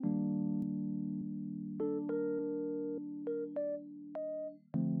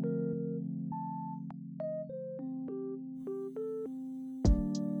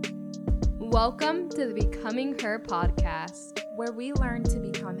Welcome to the Becoming Her podcast, where we learn to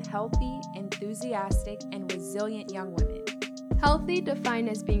become healthy, enthusiastic, and resilient young women. Healthy defined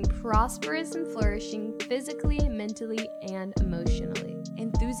as being prosperous and flourishing physically, mentally, and emotionally.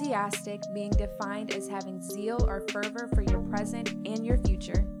 Enthusiastic being defined as having zeal or fervor for your present and your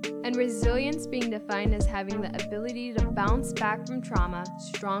future. And resilience being defined as having the ability to bounce back from trauma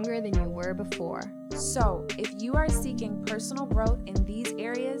stronger than you were before. So, if you are seeking personal growth in these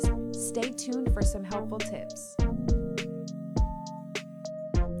areas, stay tuned for some helpful tips.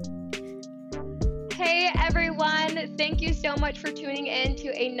 Hey everyone, thank you so much for tuning in to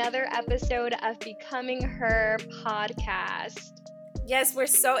another episode of Becoming Her podcast. Yes, we're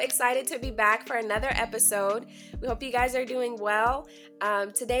so excited to be back for another episode. We hope you guys are doing well.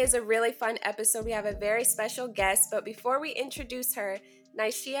 Today is a really fun episode. We have a very special guest, but before we introduce her,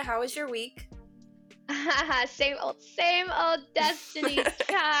 Naishia, how was your week? Same old Destiny's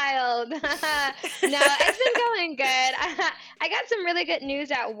Child. No, it's been going good. I got some really good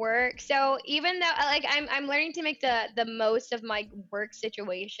news at work. So even though I'm learning to make the most of my work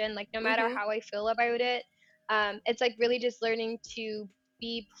situation, like no matter how I feel about it, it's like really just learning to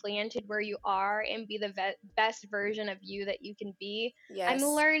be planted where you are and be the best version of you that you can be. Yes. I'm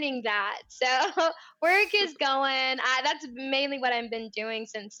learning that. So work is going. That's mainly what I've been doing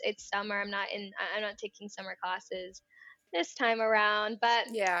since it's summer. I'm not taking summer classes this time around, but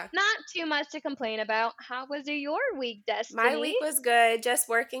not too much to complain about. How was your week, Destiny? My week was good. Just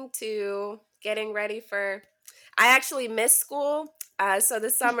working too, getting ready for. I actually missed school, so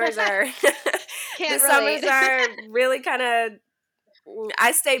the summers are. Summers are really kind of.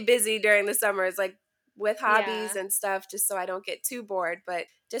 I stay busy during the summers, like with hobbies and stuff, just so I don't get too bored. But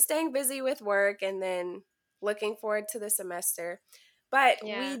just staying busy with work and then looking forward to the semester. But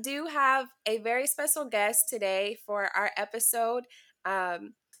we do have a very special guest today for our episode.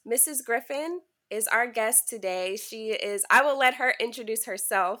 Mrs. Griffin is our guest today. I will let her introduce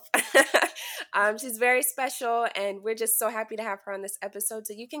herself. She's very special, and we're just so happy to have her on this episode.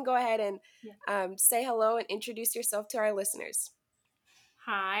 So you can go ahead and say hello and introduce yourself to our listeners.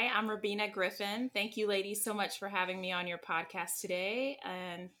 Hi, I'm Robena Griffin. Thank you, ladies, so much for having me on your podcast today.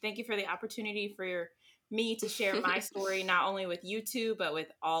 And thank you for the opportunity for me to share my story, not only with you two, but with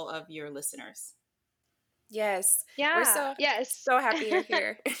all of your listeners. Yes. Yeah. We're so happy you're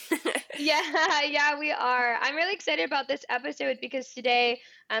here. Yeah, we are. I'm really excited about this episode because today,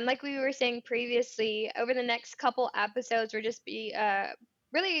 like we were saying previously, over the next couple episodes, we're just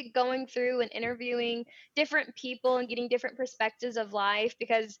really going through and interviewing different people and getting different perspectives of life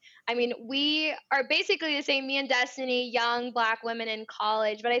because we are basically the same, me and Destiny, young Black women in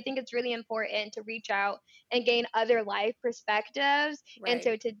college, but I think it's really important to reach out and gain other life perspectives. Right. And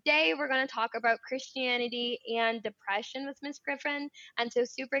so today we're going to talk about Christianity and depression with Miss Griffin. And so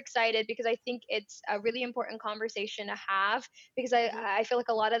super excited because I think it's a really important conversation to have because I feel like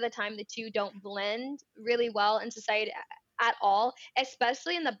a lot of the time the two don't blend really well in society at all,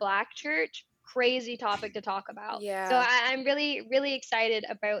 especially in the Black church. Crazy topic to talk about. Yeah. So I'm really, really excited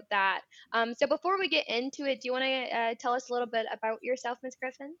about that. So before we get into it, do you want to tell us a little bit about yourself, Ms.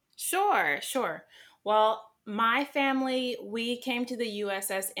 Griffin? Sure. Well, my family, we came to the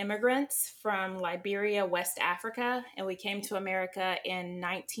U.S. as immigrants from Liberia, West Africa, and we came to America in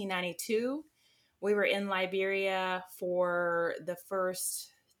 1992. We were in Liberia for the first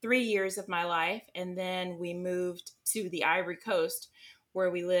 3 years of my life, and then we moved to the Ivory Coast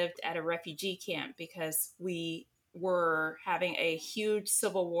where we lived at a refugee camp because we were having a huge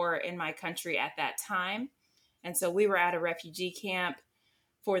civil war in my country at that time. And so we were at a refugee camp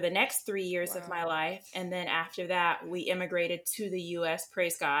for the next 3 years of my life. And then after that, we immigrated to the U.S.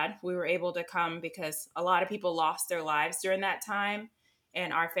 Praise God. We were able to come because a lot of people lost their lives during that time,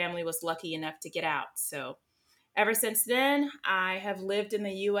 and our family was lucky enough to get out. So ever since then, I have lived in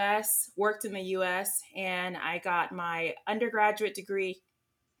the U.S., worked in the U.S., and I got my undergraduate degree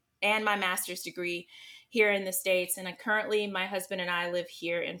and my master's degree here in the States. And currently, my husband and I live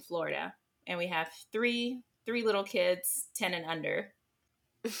here in Florida, and we have three little kids, 10 and under.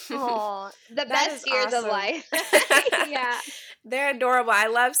 Oh, the best years of life. Yeah. They're adorable. I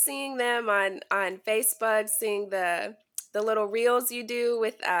love seeing them on Facebook, seeing the little reels you do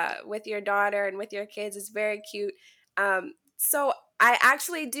with your daughter and with your kids. It's very cute. So I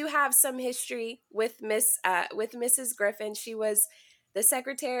actually do have some history with Mrs. Griffin. She was the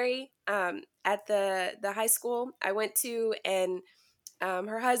secretary at the high school I went to, and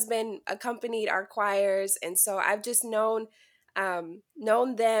her husband accompanied our choirs, and so I've just known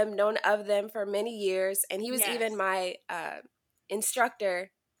of them for many years, and he was even my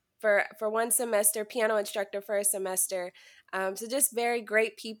instructor for one semester, piano instructor for a semester. So just very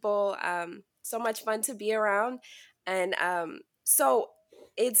great people. So much fun to be around. And so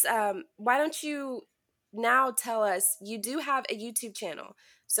it's why don't you now tell us, you do have a YouTube channel.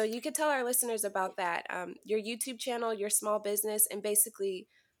 So you could tell our listeners about that. Your YouTube channel, your small business, and basically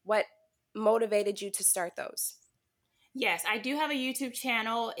what motivated you to start those. Yes, I do have a YouTube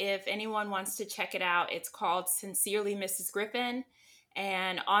channel. If anyone wants to check it out, it's called Sincerely Mrs. Griffin.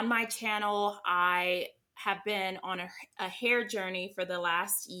 And on my channel, I have been on a hair journey for the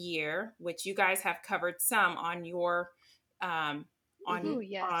last year, which you guys have covered some on your Ooh, Mhm.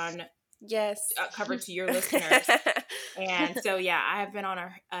 yes. on Yes. covered to your listeners. And so, yeah, I have been on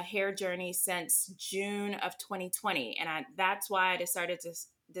a hair journey since June of 2020, and that's why I decided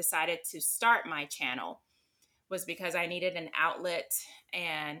to start my channel, was because I needed an outlet.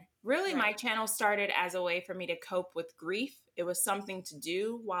 And really, my Right. channel started as a way for me to cope with grief. It was something to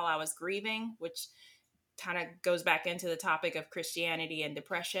do while I was grieving, which kind of goes back into the topic of Christianity and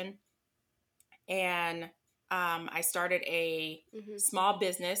depression. And I started a Mhm. small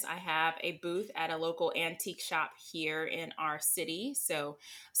business. I have a booth at a local antique shop here in our city. So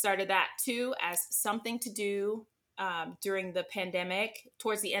started that too as something to do during the pandemic.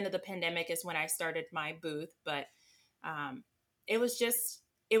 Towards the end of the pandemic is when I started my booth, but um, it was just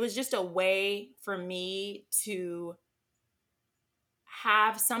a way for me to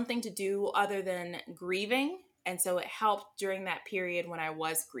have something to do other than grieving. And so it helped during that period when I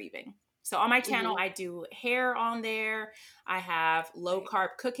was grieving. So on my channel, Mhm. I do hair on there. I have low Right.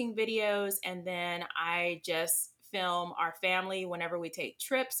 carb cooking videos, and then I just film our family whenever we take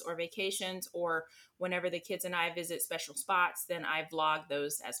trips or vacations, or whenever the kids and I visit special spots, then I vlog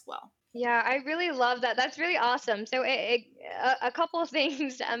those as well. Yeah, I really love that. That's really awesome. So, a couple of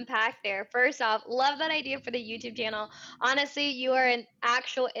things to unpack there. First off, love that idea for the YouTube channel. Honestly, you are an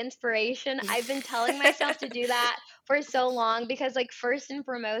actual inspiration. I've been telling myself to do that for so long because, like, first and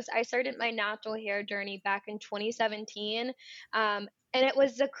foremost, I started my natural hair journey back in 2017. And it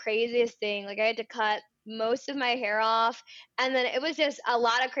was the craziest thing. Like, I had to cut most of my hair off, and then it was just a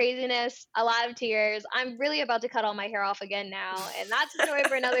lot of craziness, a lot of tears. I'm really about to cut all my hair off again now, and that's a story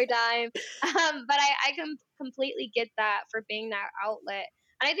for another time. But I can completely get that for being that outlet.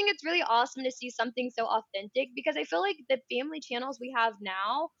 And I think it's really awesome to see something so authentic because I feel like the family channels we have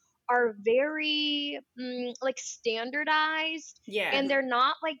now are very like standardized, Yeah. and they're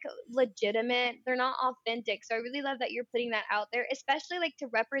not like legitimate. They're not authentic. So I really love that you're putting that out there, especially like to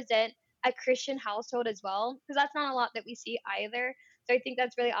represent a Christian household as well, because that's not a lot that we see either. So I think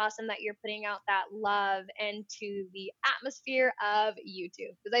that's really awesome that you're putting out that love into the atmosphere of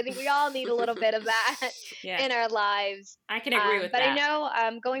YouTube, because I think we all need a little bit of that Yes, in our lives. I can agree with But I that.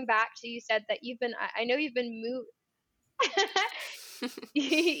 know, going back to, you said that I know you've been moved.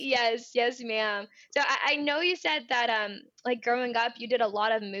 Yes, yes, ma'am. So I know you said that like growing up you did a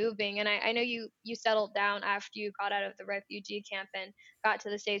lot of moving, and I know you settled down after you got out of the refugee camp and got to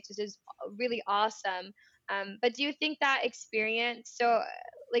the States, which is really awesome. But do you think that experience,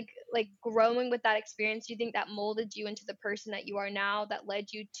 like growing with that experience, do you think that molded you into the person that you are now, that led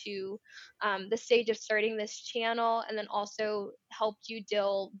you to the stage of starting this channel, and then also helped you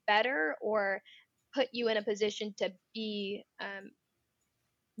deal better, or put you in a position to be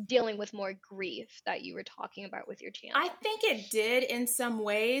dealing with more grief that you were talking about with your I channel? think it did in some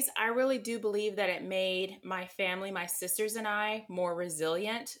ways. I really do believe that it made my family, my sisters and I, more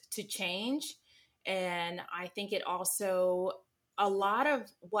resilient to change. And I think it also, a lot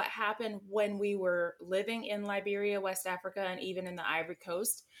of what happened when we were living in Liberia, West Africa, and even in the Ivory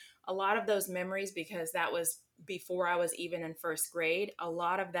Coast, a lot of those memories, because that was before I was even in first grade, a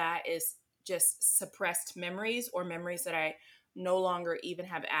lot of that is just suppressed memories, or memories that I no longer even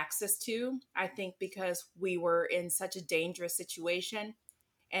have access to. I think because we were in such a dangerous situation,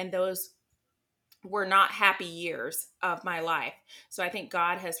 and those were not happy years of my life. So I think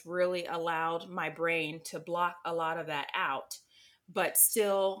God has really allowed my brain to block a lot of that out. But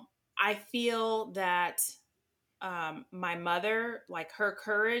still, I feel that my mother, like her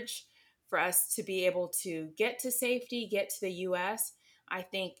courage for us to be able to get to safety, get to the US, I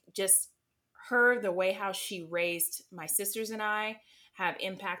think just her, the way how she raised my sisters and I, have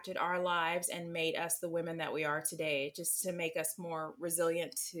impacted our lives and made us the women that we are today, just to make us more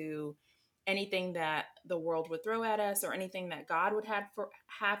resilient to anything that the world would throw at us, or anything that God would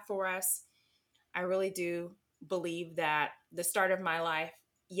have for us. I really do believe that the start of my life,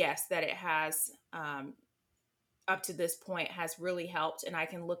 yes, that it has up to this point has really helped. And I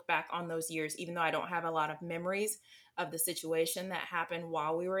can look back on those years, even though I don't have a lot of memories of the situation that happened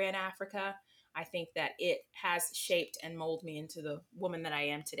while we were in Africa. I think that it has shaped and molded me into the woman that I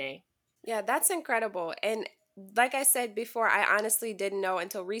am today. Yeah, that's incredible. And like I said before, I honestly didn't know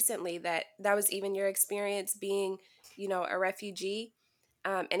until recently that that was even your experience being, a refugee.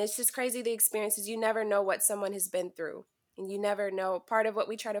 And it's just crazy the experiences. You never know what someone has been through. And you never know. Part of what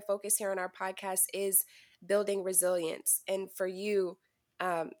we try to focus here on our podcast is building resilience. And for you,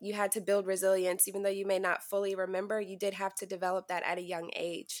 you had to build resilience, even though you may not fully remember, you did have to develop that at a young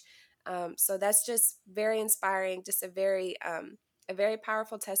age. So that's just very inspiring, just a very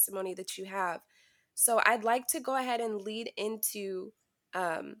powerful testimony that you have. So I'd like to go ahead and lead into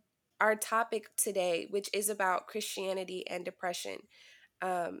um, our topic today, which is about Christianity and depression.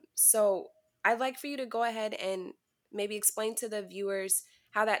 So I'd like for you to go ahead and maybe explain to the viewers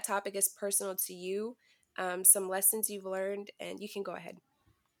how that topic is personal to you, some lessons you've learned, and you can go ahead.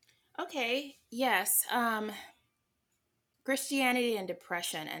 Okay, yes. Christianity and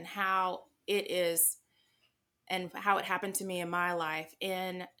depression and how it is and how it happened to me in my life.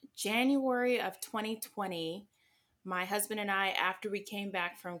 In January of 2020, my husband and I, after we came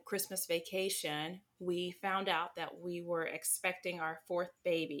back from Christmas vacation, we found out that we were expecting our fourth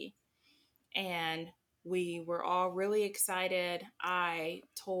baby. And we were all really excited. I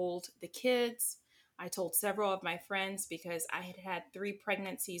told the kids, I told several of my friends because I had had 3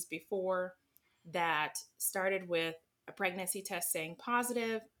 pregnancies before that started with a pregnancy test saying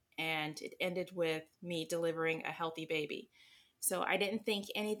positive, and it ended with me delivering a healthy baby. So I didn't think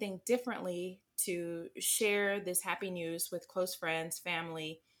anything differently to share this happy news with close friends,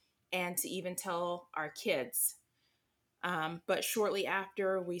 family, and to even tell our kids. But shortly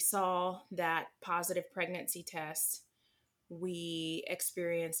after we saw that positive pregnancy test, we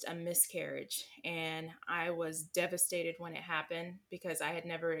experienced a miscarriage. And I was devastated when it happened because I had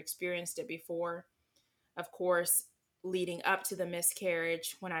never experienced it before. Of course, leading up to the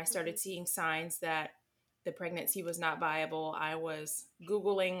miscarriage, when I started seeing signs that the pregnancy was not viable, I was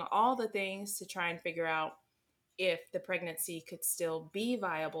Googling all the things to try and figure out if the pregnancy could still be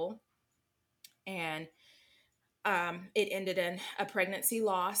viable. And it ended in a pregnancy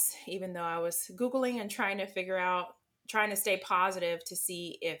loss, even though I was Googling and trying to figure out, trying to stay positive to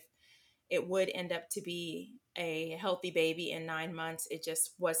see if it would end up to be a healthy baby in 9 months. It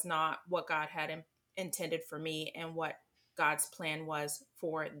just was not what God had intended for me and what God's plan was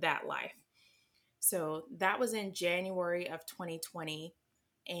for that life. So that was in January of 2020.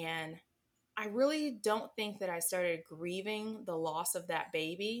 And I really don't think that I started grieving the loss of that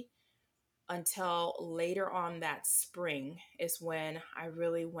baby until later on that spring is when I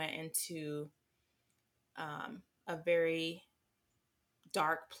really went into a very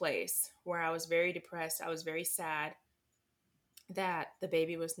dark place where I was very depressed. I was very sad that the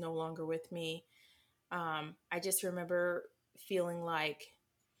baby was no longer with me. I just remember feeling like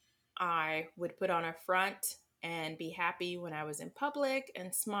I would put on a front and be happy when I was in public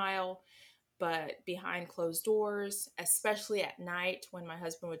and smile, but behind closed doors, especially at night when my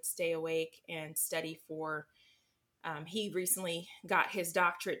husband would stay awake and study for he recently got his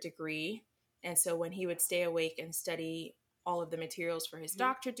doctorate degree. And so when he would stay awake and study all of the materials for his Mhm.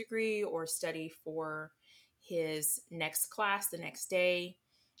 doctorate degree or study for his next class the next day,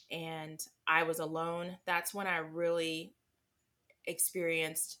 and I was alone, that's when I really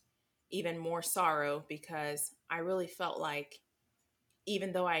experienced even more sorrow because I really felt like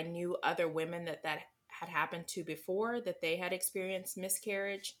even though I knew other women that had happened to before, that they had experienced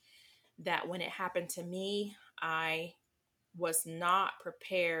miscarriage, that when it happened to me, I was not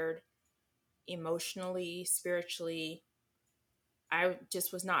prepared emotionally, spiritually. I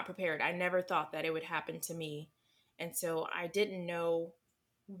just was not prepared. I never thought that it would happen to me. And so I didn't know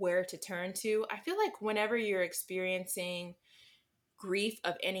where to turn to. I feel like whenever you're experiencing grief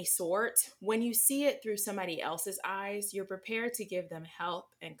of any sort, when you see it through somebody else's eyes, you're prepared to give them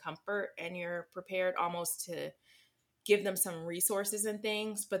help and comfort, and you're prepared almost to give them some resources and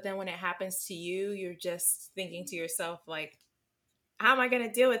things. But then when it happens to you, you're just thinking to yourself, like, how am I going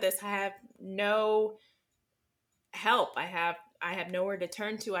to deal with this? I have no help. I have nowhere to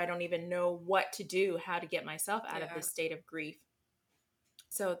turn to. I don't even know what to do, how to get myself out of Yeah. this state of grief.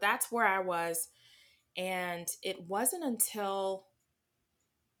 So that's where I was. And it wasn't until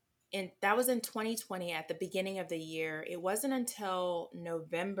that was in 2020 at the beginning of the year. It wasn't until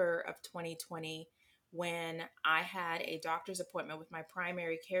November of 2020 when I had a doctor's appointment with my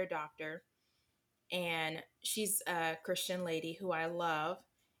primary care doctor, and she's a Christian lady who I love,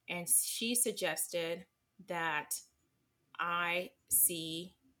 and she suggested that I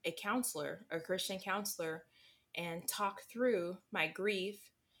see a counselor, a Christian counselor, and talk through my grief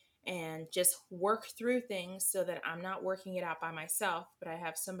and just work through things so that I'm not working it out by myself, but I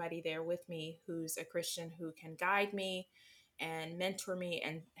have somebody there with me who's a Christian who can guide me and mentor me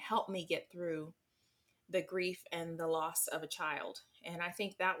and help me get through the grief and the loss of a child. And I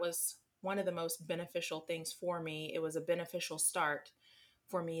think that was one of the most beneficial things for me. It was a beneficial start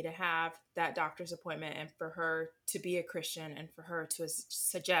for me to have that doctor's appointment and for her to be a Christian and for her to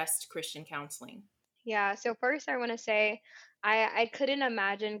suggest Christian counseling. Yeah, so first I want to say I couldn't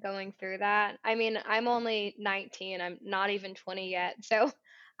imagine going through that. I mean, I'm only 19. I'm not even 20 yet. So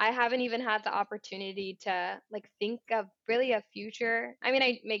I haven't even had the opportunity to like think of really a future. I mean,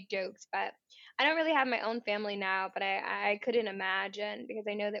 I make jokes, but I don't really have my own family now, but I couldn't imagine because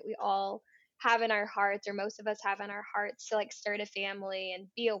I know that we all have in our hearts, or most of us have in our hearts, to like start a family and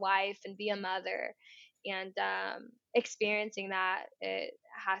be a wife and be a mother. And experiencing that, it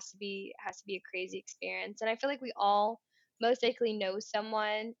has to be a crazy experience. And I feel like we all most likely know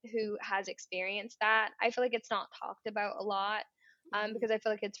someone who has experienced that. I feel like it's not talked about a lot, Mhm. because I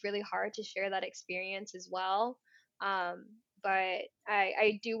feel like it's really hard to share that experience as well. um, but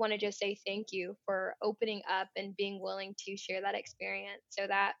I do want to just say thank you for opening up and being willing to share that experience so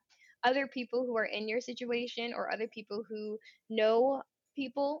that other people who are in your situation, or other people who know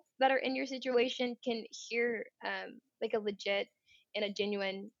people that are in your situation, can hear like a legit and a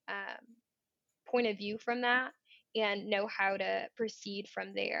genuine point of view from that, and know how to proceed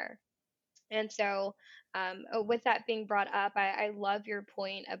from there. And so, with that being brought up, I love your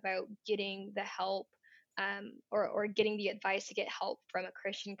point about getting the help, or getting the advice to get help from a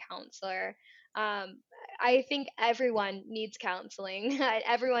Christian counselor. Um, I think everyone needs counseling.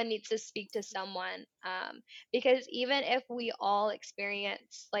 Everyone needs to speak to someone, because even if we all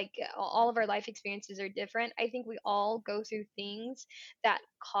experience, like, all of our life experiences are different, I think we all go through things that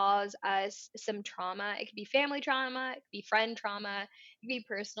cause us some trauma. It could be family trauma, it could be friend trauma, be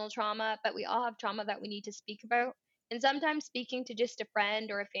personal trauma, but we all have trauma that we need to speak about. And sometimes speaking to just a friend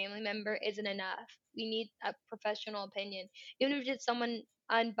or a family member isn't enough. We need a professional opinion, even if it's someone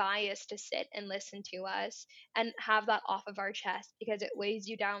unbiased to sit and listen to us and have that off of our chest, because it weighs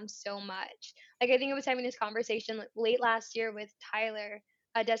you down so much. Like, I think I was having this conversation late last year with Tyler,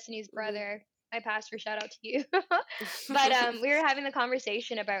 Destiny's Mhm. brother. My pastor, shout out to you. But we were having the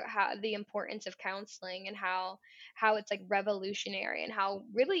conversation about how the importance of counseling, and how it's like revolutionary, and how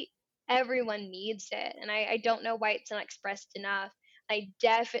really everyone needs it. And I don't know why it's not expressed enough. I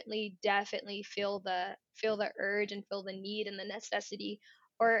definitely feel the urge and feel the need and the necessity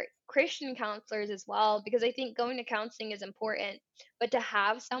for Christian counselors as well, because I think going to counseling is important, but to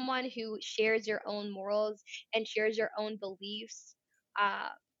have someone who shares your own morals and shares your own beliefs, uh,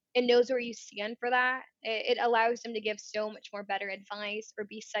 and knows where you stand for that, it allows them to give so much more better advice, or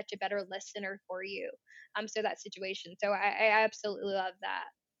be such a better listener for you. So that situation. So I absolutely love that.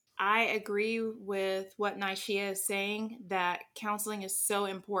 I agree with what Nishia is saying, that counseling is so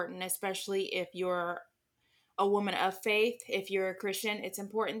important, especially if you're a woman of faith. If you're a Christian, it's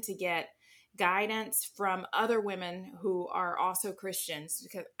important to get guidance from other women who are also Christians,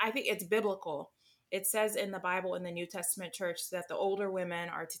 because I think it's biblical. It says in the Bible, in the New Testament church, that the older women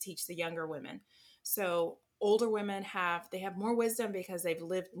are to teach the younger women. So older women have more wisdom because they've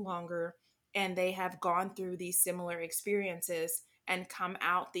lived longer and they have gone through these similar experiences and come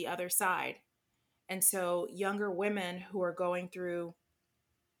out the other side. And so younger women who are going through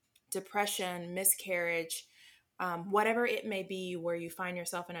depression, miscarriage, whatever it may be, where you find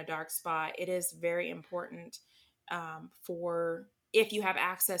yourself in a dark spot, it is very important, for, if you have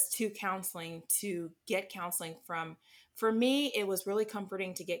access to counseling, to get counseling from. For me, it was really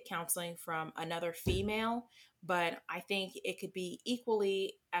comforting to get counseling from another female, but I think it could be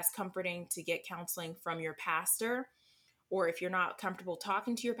equally as comforting to get counseling from your pastor. Or if you're not comfortable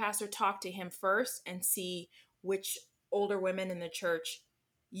talking to your pastor, talk to him first and see which older women in the church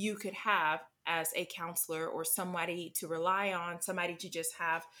you could have as a counselor, or somebody to rely on, somebody to just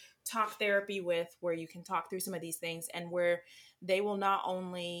have talk therapy with, where you can talk through some of these things, and where they will not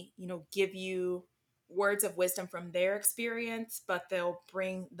only, give you words of wisdom from their experience, but they'll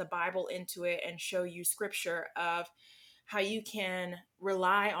bring the Bible into it and show you scripture of how you can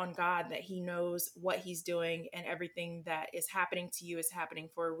rely on God, that He knows what He's doing, and everything that is happening to you is happening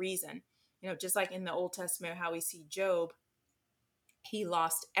for a reason. Just like in the Old Testament, how we see Job, he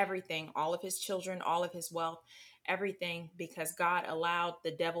lost everything, all of his children, all of his wealth, everything, because God allowed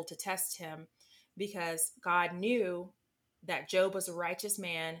the devil to test him, because God knew that Job was a righteous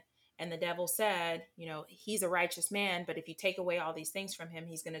man. And the devil said, he's a righteous man, but if you take away all these things from him,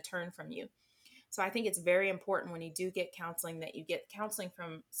 he's going to turn from you. So I think it's very important, when you do get counseling, that you get counseling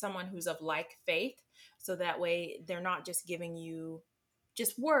from someone who's of like faith. So that way they're not just giving you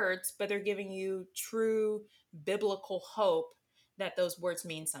just words, but they're giving you true biblical hope, that those words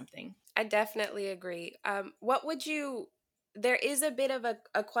mean something. I definitely agree. What would you, there is a bit of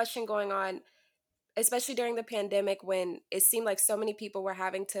a question going on. especially during the pandemic when it seemed like so many people were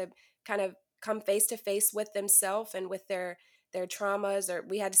having to kind of come face to face with themselves and with their traumas, or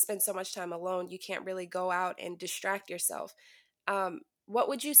we had to spend so much time alone, you can't really go out and distract yourself. What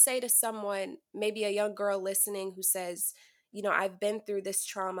would you say to someone, maybe a young girl listening, who says, I've been through this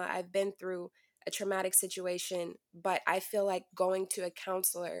trauma, I've been through a traumatic situation, but I feel like going to a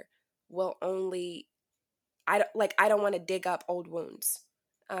counselor will only, I don't want to dig up old wounds.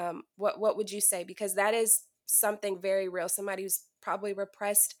 What would you say? Because that is something very real. Somebody who's probably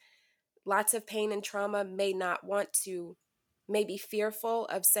repressed lots of pain and trauma may not want to, may be fearful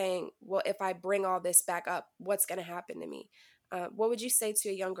of saying, well, if I bring all this back up, what's going to happen to me? What would you say to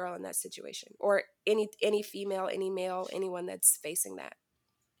a young girl in that situation, or any female, any male, anyone that's facing that?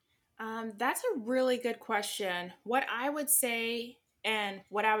 That's a really good question. What I would say, and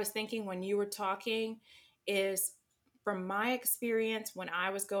what I was thinking when you were talking, is from my experience when I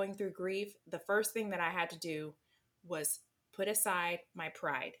was going through grief, the first thing that I had to do was put aside my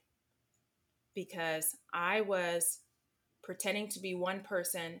pride, because I was pretending to be one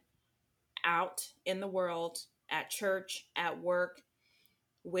person out in the world, at church, at work,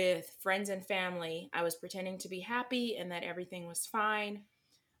 with friends and family. I was pretending to be happy and that everything was fine.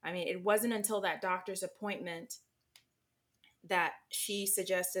 I mean, it wasn't until that doctor's appointment that she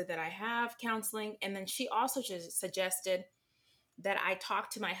suggested that I have counseling. And then she also just suggested that I talk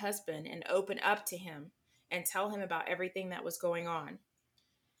to my husband and open up to him and tell him about everything that was going on.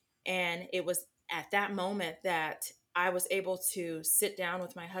 And it was at that moment that I was able to sit down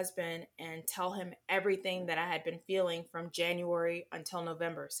with my husband and tell him everything that I had been feeling from January until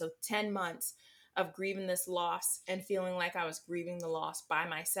November. So 10 months of grieving this loss and feeling like I was grieving the loss by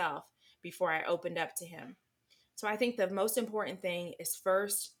myself before I opened up to him. So I think the most important thing is,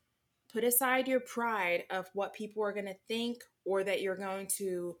 first, put aside your pride of what people are going to think, or that you're going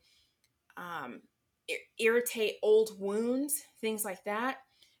to um, irritate old wounds, things like that.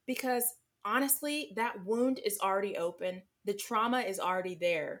 Because honestly, that wound is already open. The trauma is already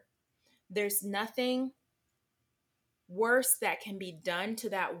there. There's nothing worse that can be done to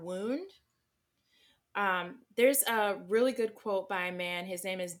that wound. There's a really good quote by a man. His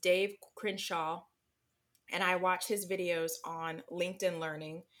name is Dave Crenshaw, and I watch his videos on LinkedIn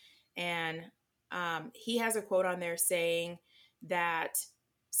Learning. And he has a quote on there saying that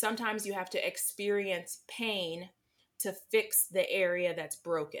sometimes you have to experience pain to fix the area that's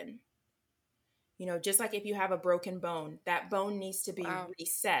broken. Just like if you have a broken bone, that bone needs to be Wow.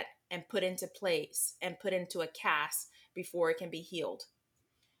 reset and put into place and put into a cast before it can be healed.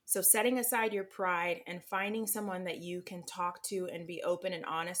 So setting aside your pride and finding someone that you can talk to and be open and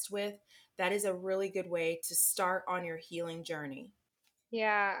honest with, that is a really good way to start on your healing journey.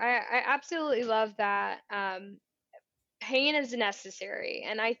 Yeah, I absolutely love that. Pain is necessary,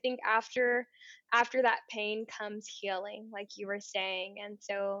 and I think after that pain comes healing, like you were saying. And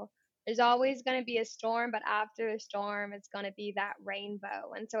so there's always going to be a storm, but after the storm it's going to be that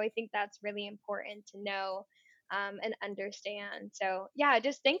rainbow. And so I think that's really important to know, and understand. So yeah,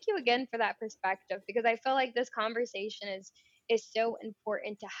 just thank you again for that perspective, because I feel like this conversation is so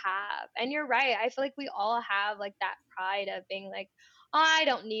important to have. And you're right, I feel like we all have like that pride of being like, I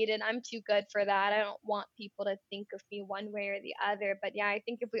don't need it. I'm too good for that. I don't want people to think of me one way or the other. But yeah, I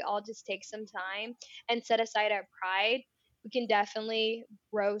think if we all just take some time and set aside our pride, we can definitely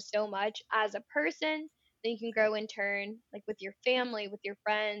grow so much as a person. Then you can grow in turn, like with your family, with your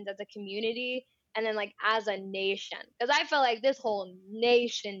friends, as a community, and then like as a nation. Because I feel like this whole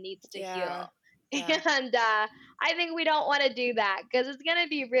nation needs to heal. Yeah. Yeah. And I think we don't want to do that because it's going to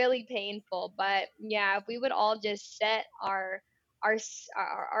be really painful. But yeah, if we would all just set our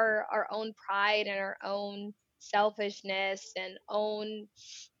own pride and our own selfishness and own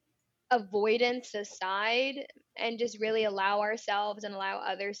avoidance aside, and just really allow ourselves and allow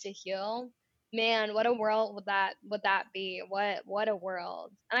others to heal, man, what a world would that be? What a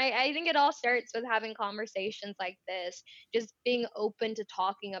world. And I think it all starts with having conversations like this, just being open to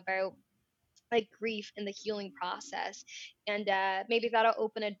talking about like grief and the healing process. And maybe that'll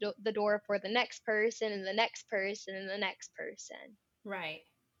open the door for the next person and the next person and the next person. Right.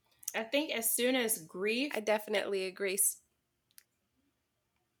 I think I definitely agree.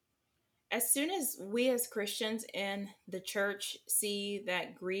 as soon as we as Christians in the church see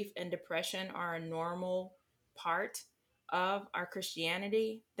that grief and depression are a normal part of our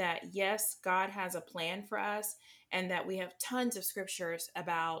Christianity, that yes, God has a plan for us, and that we have tons of scriptures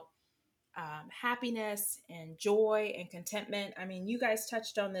about happiness and joy and contentment. I mean, you guys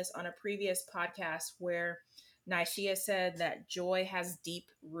touched on this on a previous podcast where Nishia said that joy has deep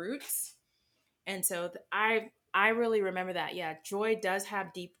roots. And so I really remember that. Yeah, joy does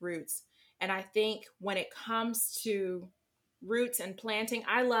have deep roots. And I think when it comes to roots and planting,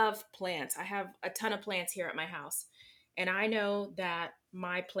 I love plants. I have a ton of plants here at my house. And I know that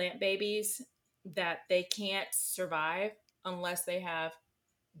my plant babies, that they can't survive unless they have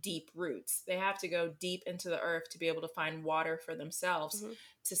deep roots. They have to go deep into the earth to be able to find water for themselves, Mm-hmm.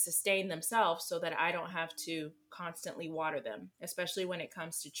 to sustain themselves, so that I don't have to constantly water them, especially when it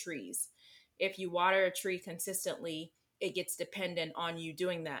comes to trees. If you water a tree consistently, it gets dependent on you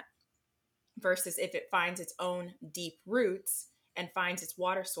doing that. Versus if it finds its own deep roots and finds its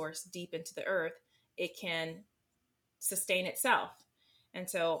water source deep into the earth, it can sustain itself. And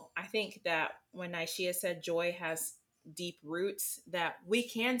so I think that when Nishia said joy has deep roots, that we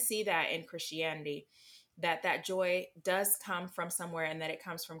can see that in Christianity, that that joy does come from somewhere and that it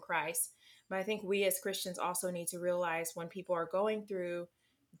comes from Christ. But I think we as Christians also need to realize when people are going through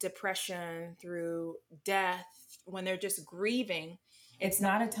depression, through death, when they're just grieving, it's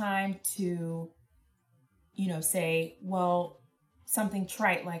not a time to, say, well, something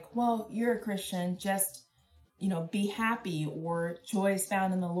trite like, well, you're a Christian, just, be happy, or joy is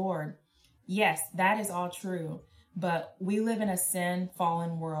found in the Lord. Yes, that is all true. But we live in a sin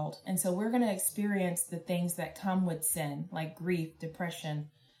fallen world. And so we're going to experience the things that come with sin, like grief, depression,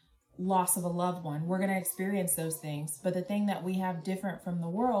 loss of a loved one. We're going to experience those things. But the thing that we have different from the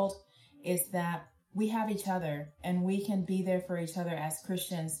world is that we have each other, and we can be there for each other as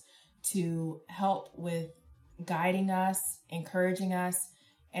Christians to help with guiding us, encouraging us,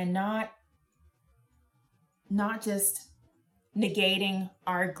 and not just negating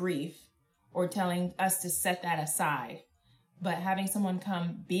our grief or telling us to set that aside, but having someone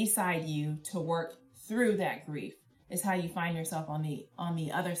come beside you to work through that grief is how you find yourself on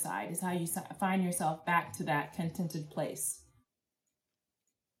the other side, is how you find yourself back to that contented place.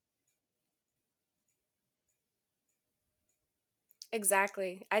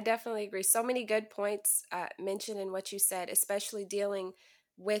 Exactly. I definitely agree. So many good points mentioned in what you said, especially dealing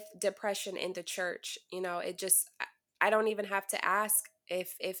with depression in the church. It just, I don't even have to ask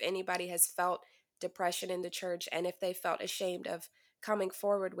if anybody has felt depression in the church and if they felt ashamed of coming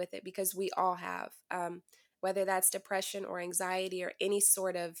forward with it, because we all have, whether that's depression or anxiety or any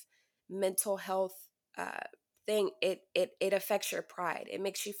sort of mental health uh, thing, it affects your pride. It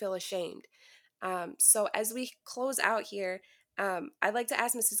makes you feel ashamed. So as we close out here, I'd like to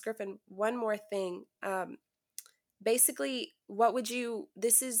ask Mrs. Griffin one more thing. Basically, what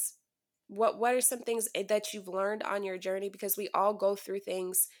are some things that you've learned on your journey? Because we all go through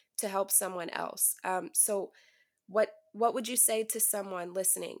things to help someone else. So what would you say to someone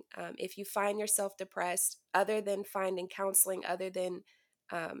listening, if you find yourself depressed, other than finding counseling, other than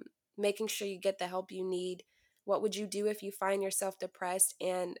um, making sure you get the help you need? What would you do if you find yourself depressed?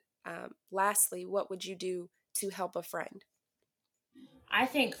 And lastly, what would you do to help a friend? I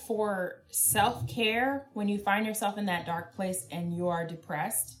think for self-care, when you find yourself in that dark place and you are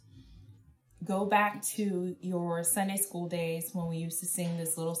depressed, go back to your Sunday school days when we used to sing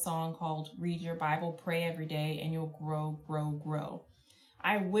this little song called Read Your Bible, Pray Every Day, and You'll Grow, Grow, Grow.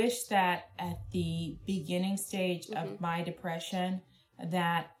 I wish that at the beginning stage of my depression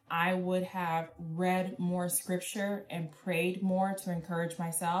that I would have read more scripture and prayed more to encourage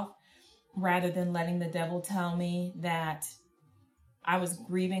myself, rather than letting the devil tell me that I was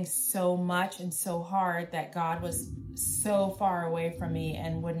grieving so much and so hard that God was so far away from me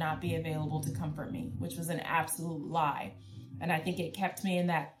and would not be available to comfort me, which was an absolute lie. And I think it kept me in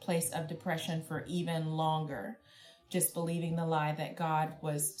that place of depression for even longer, just believing the lie that God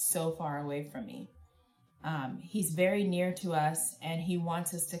was so far away from me. He's very near to us, and he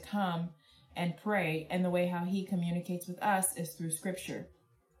wants us to come and pray. And the way how he communicates with us is through scripture.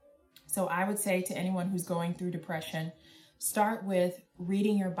 So I would say to anyone who's going through depression, start with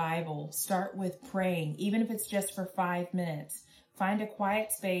reading your Bible. Start with praying, even if it's just for 5 minutes. Find a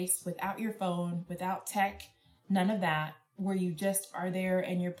quiet space without your phone, without tech, none of that, where you just are there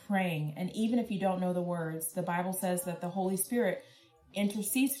and you're praying. And even if you don't know the words, the Bible says that the Holy Spirit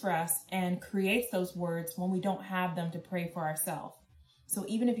intercedes for us and creates those words when we don't have them to pray for ourselves. So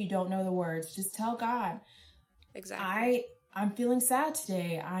even if you don't know the words, just tell God, Exactly. I'm feeling sad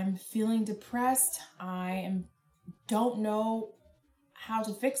today. I'm feeling depressed. Don't know how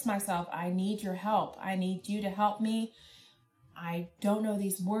to fix myself. I need your help. I need you to help me. I don't know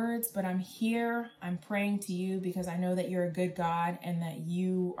these words, but I'm here. I'm praying to you because I know that you're a good God and that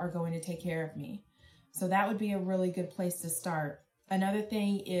you are going to take care of me. So that would be a really good place to start. Another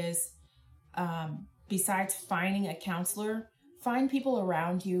thing is, besides finding a counselor, find people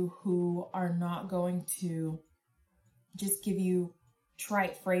around you who are not going to just give you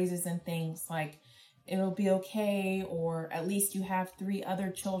trite phrases and things like, it'll be okay, or at least you have 3 other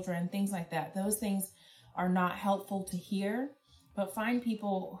children, things like that. Those things are not helpful to hear, but find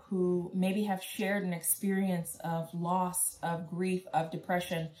people who maybe have shared an experience of loss, of grief, of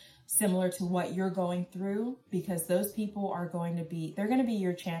depression, similar to what you're going through, because those people are they're going to be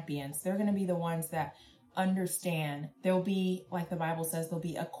your champions. They're going to be the ones that understand. They'll be, like the Bible says, they'll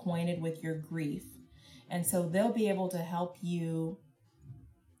be acquainted with your grief. And so they'll be able to help you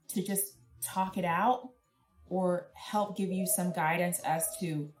to just talk it out, or help give you some guidance as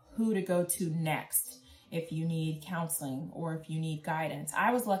to who to go to next if you need counseling or if you need guidance.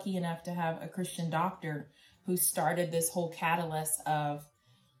 I was lucky enough to have a Christian doctor who started this whole catalyst of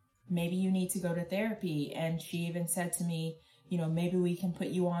maybe you need to go to therapy. And she even said to me, maybe we can put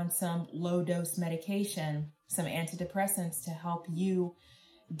you on some low dose medication, some antidepressants to help you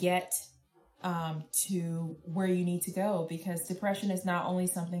get to where you need to go, because depression is not only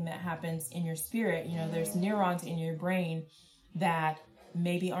something that happens in your spirit. There's neurons in your brain that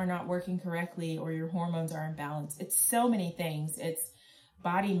maybe are not working correctly, or your hormones are imbalanced. It's so many things. It's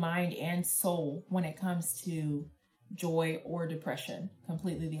body, mind, and soul when it comes to joy or depression.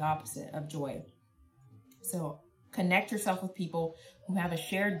 Completely the opposite of joy. So connect yourself with people who have a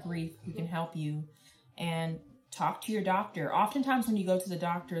shared grief, who can help you, and talk to your doctor. Oftentimes when you go to the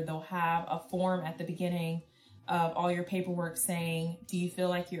doctor, they'll have a form at the beginning of all your paperwork saying, do you feel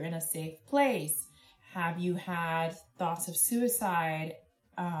like you're in a safe place? Have you had thoughts of suicide?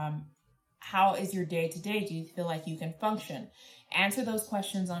 How is your day to day? Do you feel like you can function? Answer those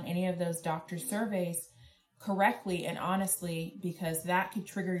questions on any of those doctor surveys correctly and honestly, because that could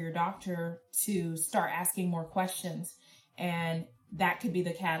trigger your doctor to start asking more questions. And that could be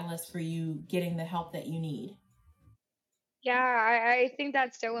the catalyst for you getting the help that you need. Yeah, I think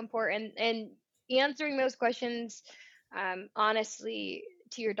that's so important. And answering those questions, honestly,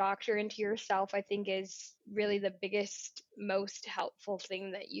 to your doctor and to yourself, I think is really the biggest, most helpful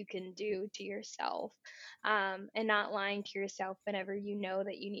thing that you can do to yourself. And not lying to yourself whenever you know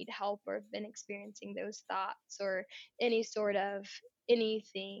that you need help or have been experiencing those thoughts or any sort of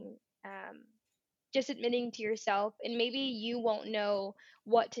anything. Just admitting to yourself, and maybe you won't know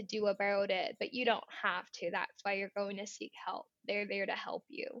what to do about it, but you don't have to. That's why you're going to seek help. They're there to help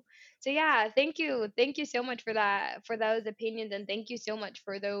you. So yeah, thank you so much for that, for those opinions, and thank you so much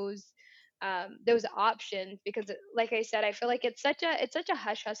for those options, because like I said, I feel like it's such a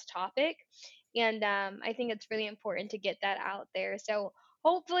hush hush topic, and I think it's really important to get that out there. So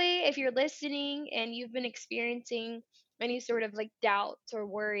hopefully, if you're listening and you've been experiencing any sort of like doubts or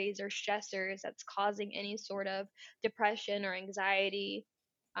worries or stressors that's causing any sort of depression or anxiety,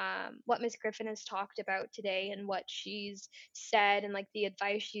 what Miss Griffin has talked about today and what she's said and like the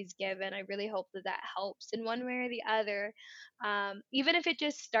advice she's given, I really hope that that helps in one way or the other. Even if it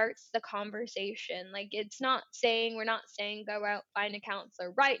just starts the conversation, like we're not saying go out, find a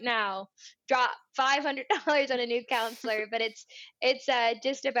counselor right now, drop $500 on a new counselor, but it's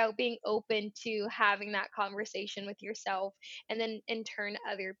just about being open to having that conversation with yourself, and then in turn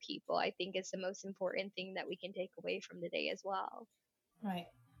other people, I think is the most important thing that we can take away from today as well. Right.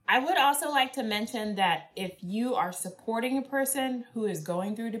 I would also like to mention that if you are supporting a person who is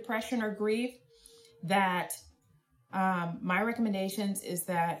going through depression or grief, that my recommendations is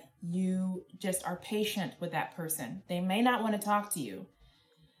that you just are patient with that person. They may not want to talk to you.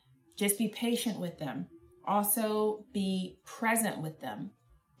 Just be patient with them. Also be present with them.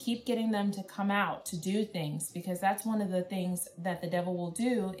 Keep getting them to come out to do things, because that's one of the things that the devil will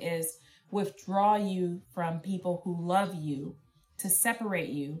do, is withdraw you from people who love you, to separate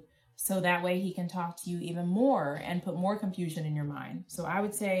you, so that way he can talk to you even more and put more confusion in your mind. So I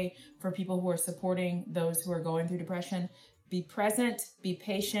would say for people who are supporting those who are going through depression, be present, be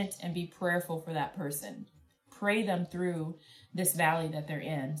patient, and be prayerful for that person. Pray them through this valley that they're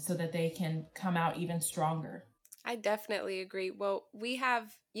in so that they can come out even stronger. I definitely agree. Well,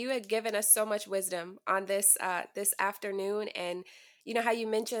 you had given us so much wisdom on this afternoon, and you know how you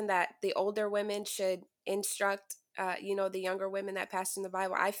mentioned that the older women should instruct the younger women that passed in the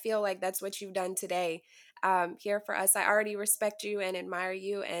Bible. I feel like that's what you've done today here for us. I already respect you and admire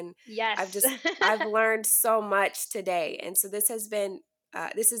you, and Yes. I've learned so much today, and so this has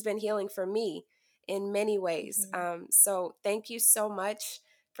been healing for me in many ways. Mhm. So thank you so much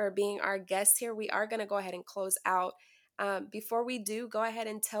for being our guest here. We are going to go ahead and close out. Before we do, go ahead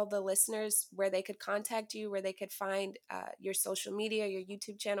and tell the listeners where they could contact you, where they could find your social media, your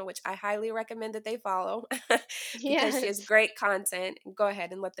YouTube channel, which I highly recommend that they follow because she has Yes. great content. Go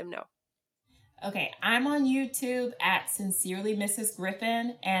ahead and let them know. Okay, I'm on YouTube at Sincerely Mrs.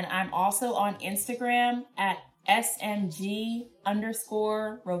 Griffin, and I'm also on Instagram at SMG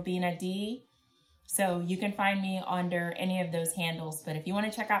 _Robena D. So you can find me under any of those handles. But if you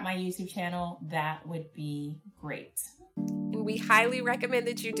want to check out my YouTube channel, that would be great. And we highly recommend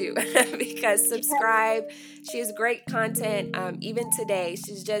that you do because subscribe. She has great content. Even today,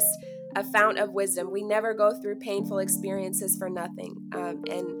 she's just a fount of wisdom. We never go through painful experiences for nothing.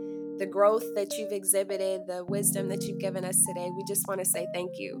 And the growth that you've exhibited, the wisdom that you've given us today, we just want to say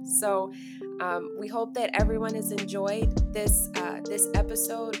thank you. So we hope that everyone has enjoyed this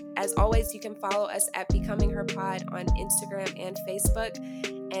episode. As always, you can follow us at Becoming Her Pod on Instagram and Facebook.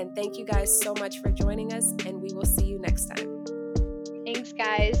 And thank you guys so much for joining us, and we will see you next time. Thanks,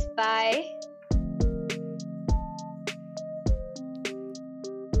 guys. Bye.